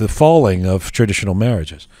falling of traditional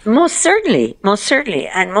marriages. Most certainly.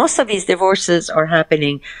 And most of these divorces are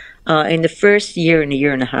happening in the first year and a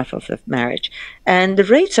year and a half of the marriage. And the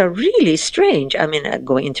rates are really strange. I mean,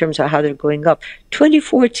 going in terms of how they're going up.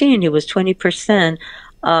 2014, it was 20%.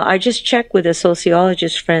 I just checked with a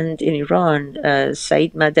sociologist friend in Iran,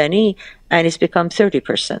 Saeed Madani, and it's become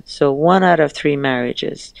 30%. So 1 out of 3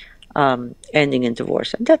 marriages ending in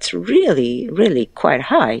divorce. And that's really, really quite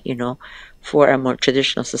high, for a more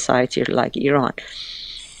traditional society like Iran.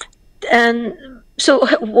 And so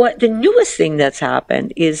what the newest thing that's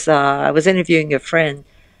happened is I was interviewing a friend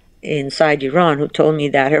inside Iran who told me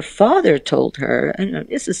that her father told her, and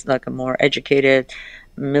this is like a more educated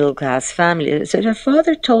middle-class family, said her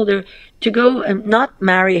father told her to go and not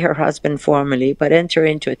marry her husband formally, but enter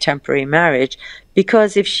into a temporary marriage,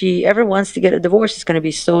 because if she ever wants to get a divorce, it's going to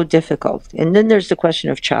be so difficult. And then there's the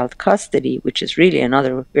question of child custody, which is really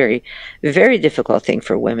another very, very difficult thing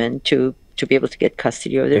for women to be able to get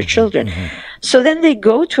custody of their children. So then they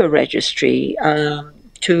go to a registry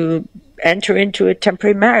to enter into a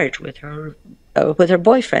temporary marriage with her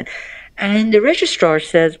boyfriend. And the registrar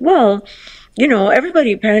says, well,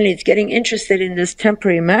 everybody apparently is getting interested in this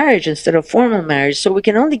temporary marriage instead of formal marriage, so we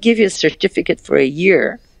can only give you a certificate for a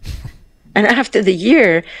year. And after the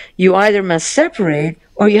year, you either must separate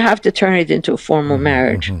or you have to turn it into a formal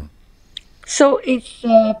marriage. So it's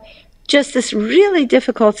just this really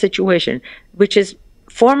difficult situation, which is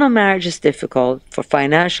formal marriage is difficult for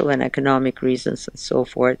financial and economic reasons and so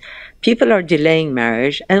forth. People are delaying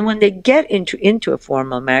marriage, and when they get into a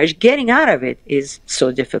formal marriage, getting out of it is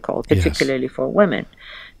so difficult, particularly for women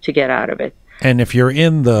to get out of it. And if you're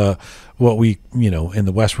in what we, in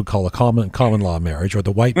the West would call a common law marriage or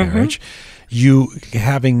the white marriage, you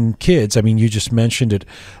having kids. I mean, you just mentioned it.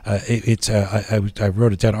 I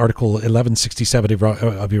wrote it down. Article 1167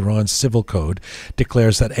 of Iran's Civil Code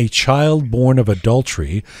declares that a child born of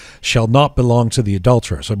adultery shall not belong to the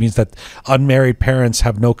adulterer. So it means that unmarried parents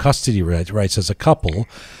have no custody rights as a couple.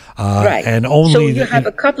 Right. And only so you have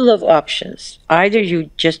a couple of options. Either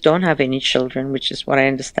you just don't have any children, which is what I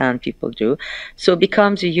understand people do. So it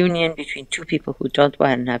becomes a union between two people who don't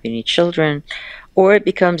want to have any children, or it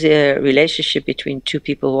becomes a relationship between two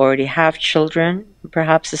people who already have children.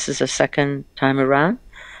 Perhaps this is a second time around.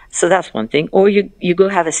 So that's one thing. Or you go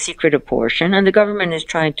have a secret abortion, and the government is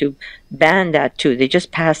trying to ban that too. They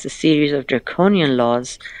just passed a series of draconian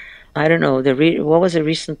laws. I don't know, what was the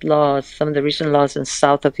recent law, some of the recent laws in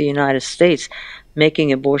south of the United States,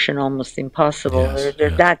 making abortion almost impossible. Yes,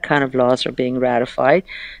 that kind of laws are being ratified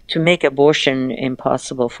to make abortion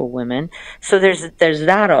impossible for women. So there's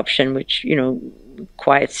that option, which,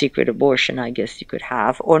 quiet secret abortion, I guess you could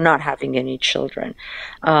have, or not having any children.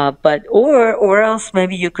 Or else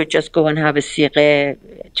maybe you could just go and have a sireh,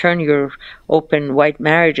 turn your open white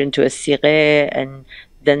marriage into a sireh, and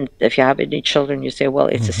then if you have any children, you say, well,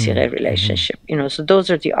 it's a sireh relationship. So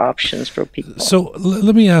those are the options for people. So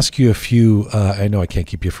let me ask you a few, I know I can't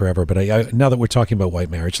keep you forever, but now that we're talking about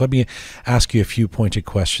white marriage, let me ask you a few pointed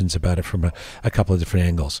questions about it from a couple of different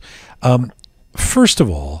angles. First of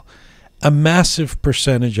all, a massive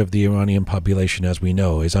percentage of the Iranian population, as we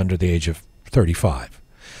know, is under the age of 35.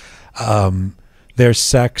 There's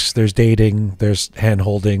sex, there's dating, there's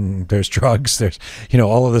hand-holding, there's drugs, there's,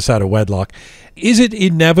 all of this out of wedlock. Is it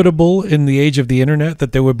inevitable in the age of the internet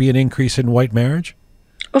that there would be an increase in white marriage?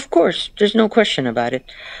 Of course, there's no question about it.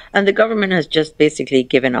 And the government has just basically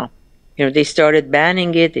given up. They started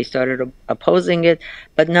banning it, they started opposing it,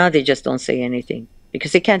 but now they just don't say anything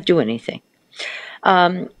because they can't do anything.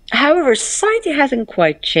 However, society hasn't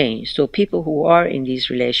quite changed. So people who are in these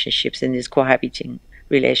relationships, in these cohabiting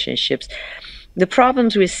relationships, the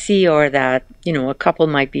problems we see are that, a couple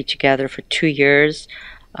might be together for 2 years.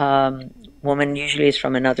 Woman usually is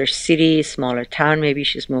from another city, smaller town. Maybe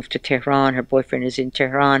she's moved to Tehran. Her boyfriend is in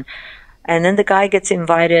Tehran. And then the guy gets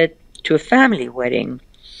invited to a family wedding.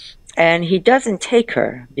 And he doesn't take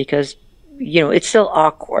her because, it's still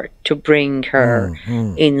awkward to bring her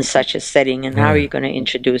in such a setting. And how are you going to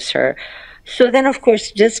introduce her? So then, of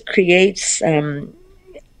course, this creates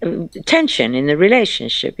tension in the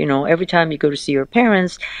relationship. Every time you go to see your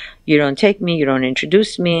parents, you don't take me, you don't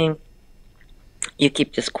introduce me, you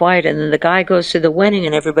keep this quiet, and then the guy goes to the wedding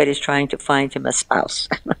and everybody's trying to find him a spouse,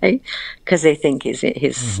 right? Because they think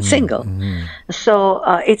he's single. So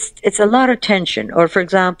it's a lot of tension. Or, for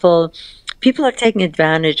example, people are taking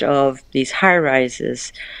advantage of these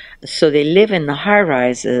high-rises. So they live in the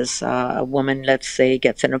high-rises. A woman, let's say,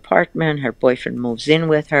 gets an apartment, her boyfriend moves in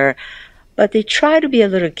with her, but they try to be a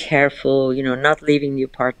little careful, not leaving the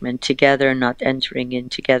apartment together, not entering in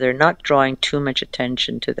together, not drawing too much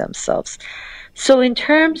attention to themselves. So in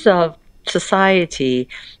terms of society,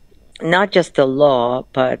 not just the law,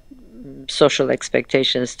 but social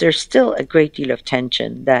expectations, there's still a great deal of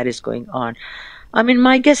tension that is going on. I mean,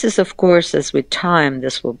 my guess is, of course, as with time,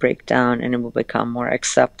 this will break down and it will become more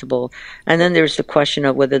acceptable. And then there's the question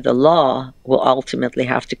of whether the law will ultimately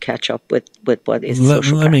have to catch up with what is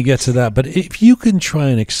social Let me get to that. But if you can try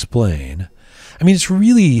and explain, I mean, it's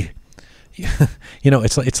really...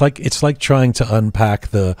 it's like trying to unpack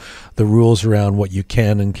the rules around what you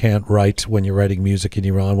can and can't write when you're writing music in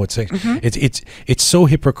Iran. It's so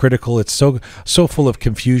hypocritical. It's so full of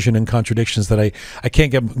confusion and contradictions that I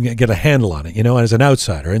can't get a handle on it. As an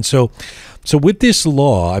outsider. And so with this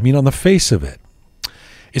law, I mean, on the face of it,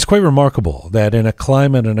 it's quite remarkable that in a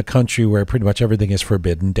climate and a country where pretty much everything is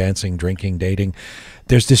forbidden, dancing, drinking, dating,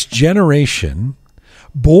 there's this generation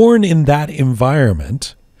born in that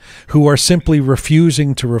environment who are simply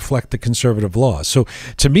refusing to reflect the conservative laws. So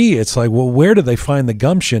to me, it's like, well, where do they find the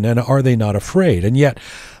gumption, and are they not afraid? And yet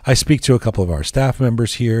I speak to a couple of our staff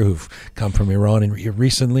members here who've come from Iran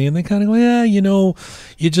recently, and they kind of go, yeah,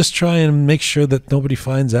 you just try and make sure that nobody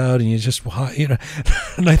finds out, and you just,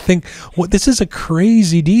 and I think, well, this is a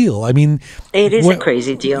crazy deal. I mean, it is a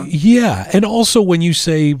crazy deal. Yeah. And also when you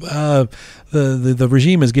say, the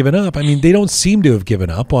regime has given up, I mean, they don't seem to have given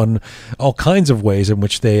up on all kinds of ways in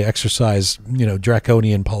which they exercise,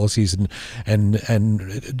 draconian policies and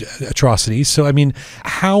atrocities. So, I mean,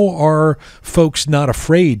 how are folks not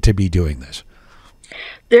afraid to be doing this?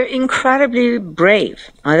 They're incredibly brave.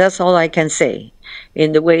 That's all I can say.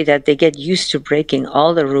 in the way that they get used to breaking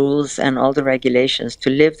all the rules and all the regulations to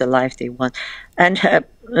live the life they want. And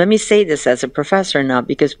let me say this as a professor now,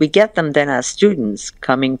 because we get them then as students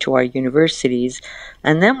coming to our universities,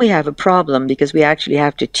 and then we have a problem because we actually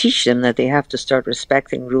have to teach them that they have to start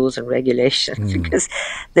respecting rules and regulations because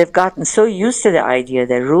they've gotten so used to the idea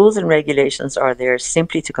that rules and regulations are there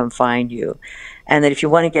simply to confine you, and that if you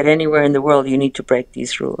want to get anywhere in the world, you need to break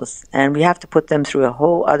these rules. And we have to put them through a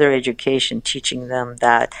whole other education, teaching them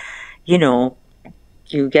that, you know,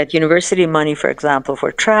 you get university money, for example,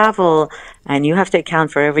 for travel, and you have to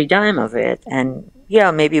account for every dime of it. And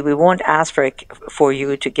yeah, maybe we won't ask for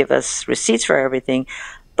you to give us receipts for everything,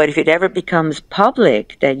 but if it ever becomes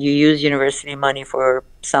public that you use university money for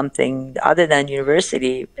something other than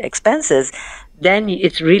university expenses, then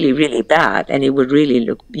it's really, really bad, and you would really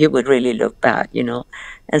look bad, you know.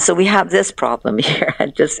 And so we have this problem here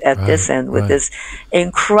at this end with this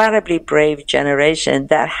incredibly brave generation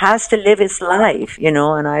that has to live its life, you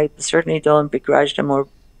know. And I certainly don't begrudge them or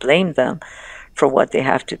blame them for what they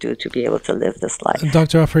have to do to be able to live this life.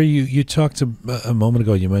 Dr. Afary, you talked a moment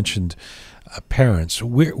ago. You mentioned parents.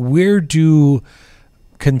 Where do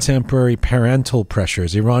contemporary parental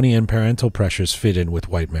pressures, Iranian parental pressures, fit in with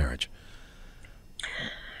white marriage?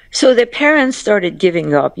 So the parents started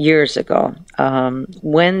giving up years ago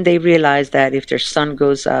when they realized that if their son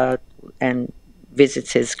goes out and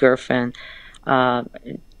visits his girlfriend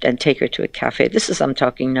and take her to a cafe, I'm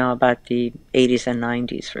talking now about the 80s and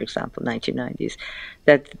 90s, for example, 1990s,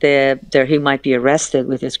 that he might be arrested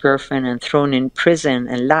with his girlfriend and thrown in prison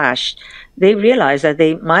and lashed. They realized that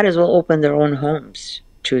they might as well open their own homes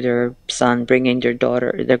to their son, bringing their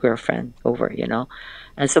girlfriend over, you know.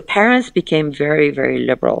 And so parents became very, very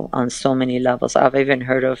liberal on so many levels. I've even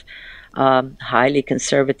heard of highly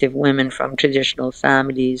conservative women from traditional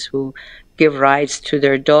families who give rights to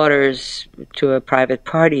their daughters to a private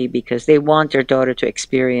party because they want their daughter to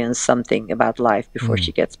experience something about life before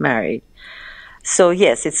she gets married. So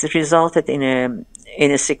yes, it's resulted in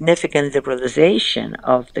a significant liberalization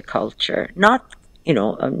of the culture. Not, you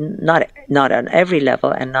know, not on every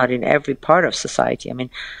level and not in every part of society. I mean,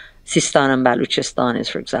 Sistan and Baluchistan is,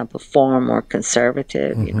 for example, far more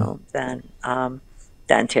conservative, you know, than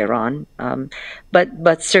Tehran,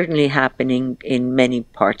 but certainly happening in many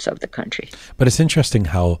parts of the country. But it's interesting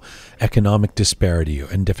how economic disparity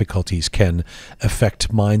and difficulties can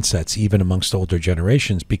affect mindsets even amongst older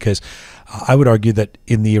generations, because I would argue that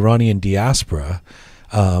in the Iranian diaspora,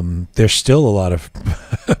 there's still a lot of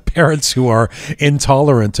parents who are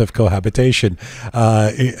intolerant of cohabitation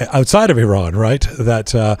outside of Iran, right?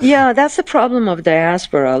 Yeah, that's the problem of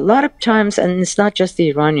diaspora. A lot of times, and it's not just the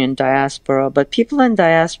Iranian diaspora, but people in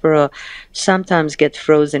diaspora sometimes get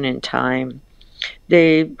frozen in time.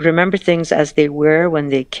 They remember things as they were when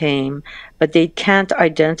they came, but they can't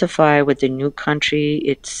identify with the new country,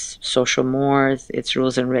 its social mores, its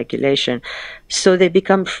rules and regulation. So they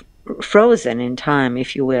become frozen in time,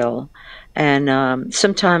 if you will. And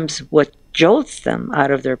sometimes what jolts them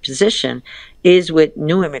out of their position is with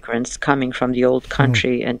new immigrants coming from the old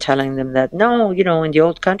country and telling them that, no, you know, in the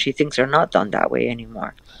old country, things are not done that way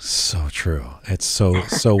anymore. So true. It's so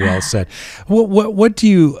well said. What do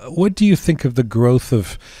you think of the growth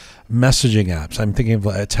of messaging apps? I'm thinking of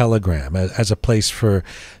a Telegram as a place for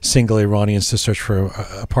single Iranians to search for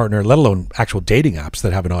a partner, let alone actual dating apps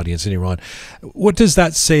that have an audience in Iran. What does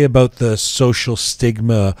that say about the social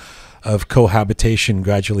stigma of cohabitation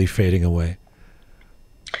gradually fading away?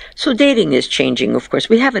 So dating is changing, of course.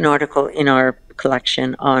 We have an article in our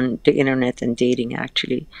collection on the internet and dating,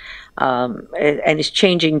 actually. And it's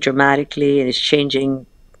changing dramatically, and it's changing,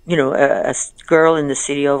 you know, a girl in the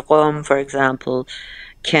city of Qom, for example,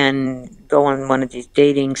 can go on one of these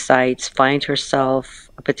dating sites, find herself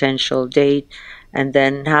a potential date, and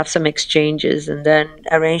then have some exchanges, and then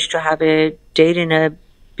arrange to have a date in a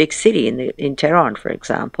big city in Tehran, for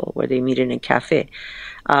example, where they meet in a cafe.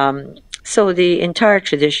 So the entire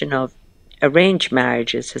tradition of arranged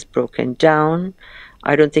marriages has broken down.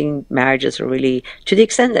 I don't think marriages are really, to the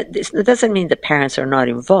extent that it doesn't mean the parents are not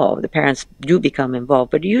involved. The parents do become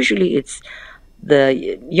involved, but usually it's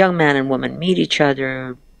the young man and woman meet each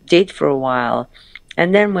other, date for a while,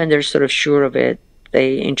 and then when they're sort of sure of it,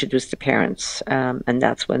 they introduce the parents, and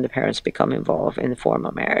that's when the parents become involved in the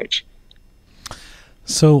formal marriage.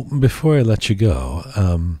 So before I let you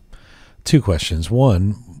go, two questions.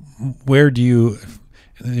 One, where do you,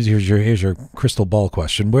 here's your crystal ball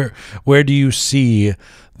question, where do you see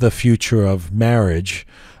the future of marriage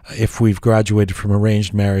if we've graduated from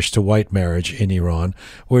arranged marriage to white marriage in Iran?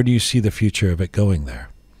 Where do you see the future of it going there?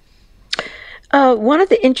 One of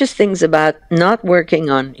the interesting things about not working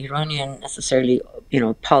on Iranian necessarily,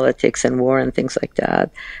 politics and war and things like that,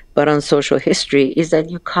 but on social history is that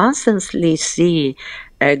you constantly see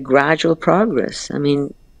a gradual progress. I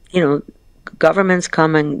mean, governments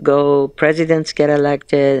come and go, presidents get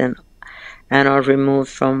elected and are removed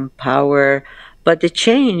from power. But the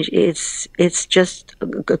change it's just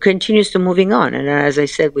continues to moving on. And as I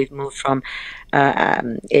said, we've moved from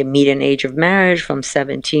a median age of marriage from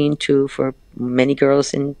 17 to, for many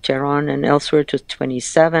girls in Tehran and elsewhere, to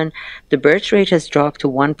 27. The birth rate has dropped to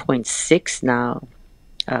 1.6 now,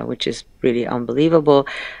 which is really unbelievable.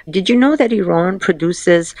 Did you know that Iran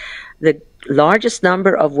produces the largest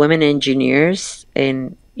number of women engineers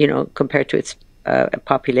compared to its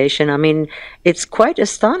population? I mean, it's quite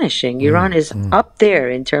astonishing. Iran is up there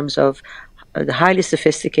in terms of the highly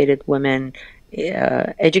sophisticated women,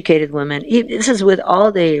 educated women. This is with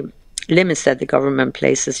all the limits that the government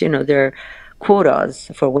places. There are quotas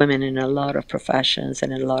for women in a lot of professions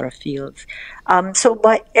and in a lot of fields. So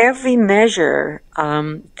by every measure,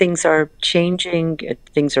 things are changing.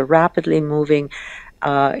 Things are rapidly moving.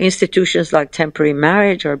 Institutions like temporary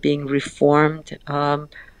marriage are being reformed.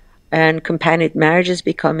 And companionate marriage is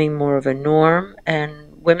becoming more of a norm, and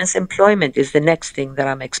women's employment is the next thing that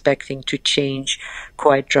I'm expecting to change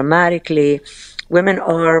quite dramatically. Women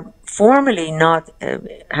are formally not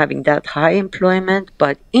having that high employment,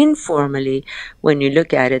 but informally, when you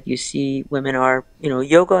look at it, you see women are,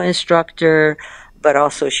 yoga instructor, but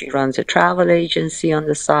also she runs a travel agency on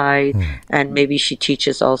the side, and maybe she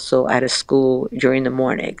teaches also at a school during the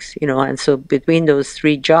mornings, and so between those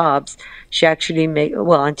three jobs, she actually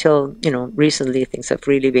until, recently things have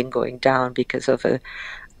really been going down because of a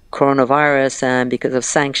coronavirus and because of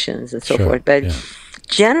sanctions and so forth. But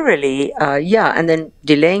generally, and then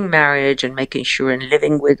delaying marriage and making sure and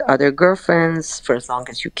living with other girlfriends for as long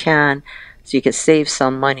as you can, so you can save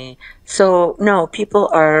some money. So, no, people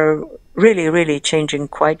are really, really changing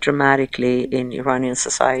quite dramatically in Iranian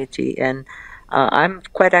society. And I'm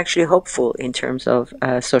quite actually hopeful in terms of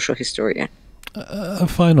social historian. A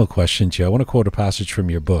final question to you. I want to quote a passage from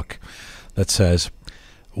your book that says,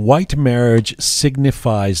 "White marriage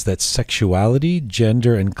signifies that sexuality,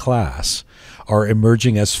 gender, and class are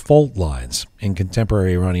emerging as fault lines in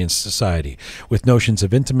contemporary Iranian society, with notions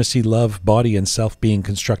of intimacy, love, body, and self being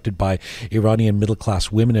constructed by Iranian middle-class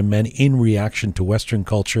women and men in reaction to Western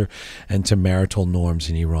culture and to marital norms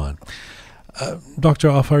in Iran." Dr.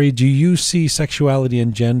 Afary, do you see sexuality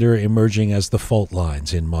and gender emerging as the fault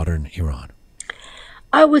lines in modern Iran?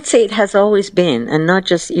 I would say it has always been, and not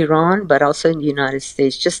just Iran, but also in the United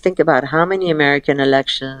States. Just think about how many American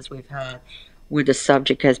elections we've had where the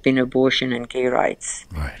subject has been abortion and gay rights.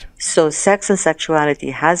 Right. So sex and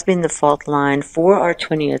sexuality has been the fault line for our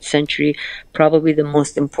 20th century. Probably the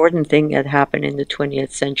most important thing that happened in the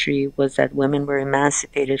 20th century was that women were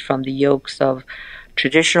emancipated from the yokes of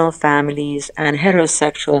traditional families, and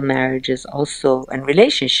heterosexual marriages also, and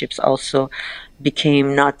relationships also,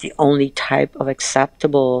 became not the only type of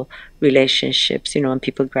acceptable relationships, and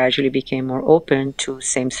people gradually became more open to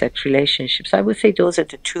same-sex relationships. I would say those are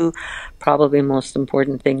the two probably most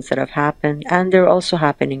important things that have happened, and they're also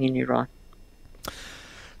happening in Iran.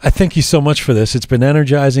 I thank you so much for this. It's been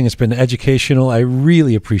energizing. It's been educational. I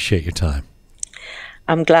really appreciate your time.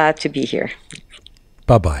 I'm glad to be here.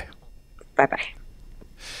 Bye-bye. Bye-bye.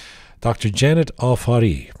 Dr. Janet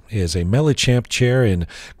Afary is a Mellichamp Chair in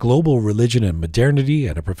Global Religion and Modernity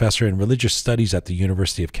and a professor in religious studies at the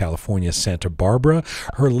University of California, Santa Barbara.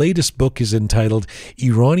 Her latest book is entitled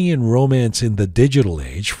Iranian Romance in the Digital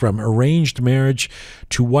Age, From Arranged Marriage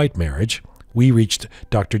to White Marriage. We reached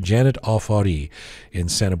Dr. Janet Afary in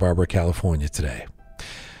Santa Barbara, California today.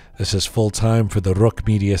 This is full time for the Roqe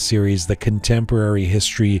Media series, The Contemporary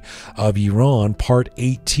History of Iran, Part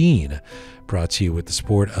 18. Brought to you with the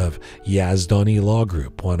support of Yazdani Law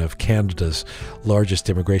Group, one of Canada's largest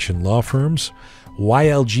immigration law firms,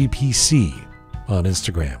 YLGPC on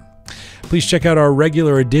Instagram. Please check out our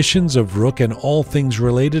regular editions of Roqe and all things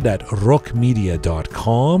related at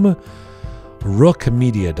roqemedia.com.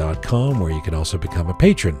 roqemedia.com, where you can also become a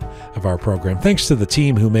patron of our program. Thanks to the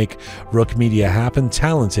team who make Roqe Media happen: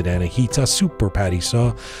 talented Anahita, Super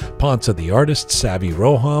Parisa, Ponta the artist, Savvy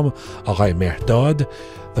Roham, Aghay Mehdad,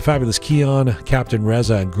 the fabulous Keon, Captain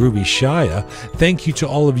Reza, and Groovy Shaya. Thank you to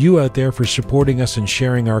all of you out there for supporting us and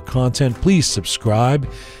sharing our content. Please subscribe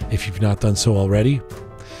if you've not done so already.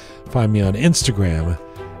 Find me on Instagram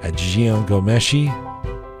at Jian Ghomeshi.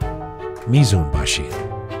 Mizun Bashir.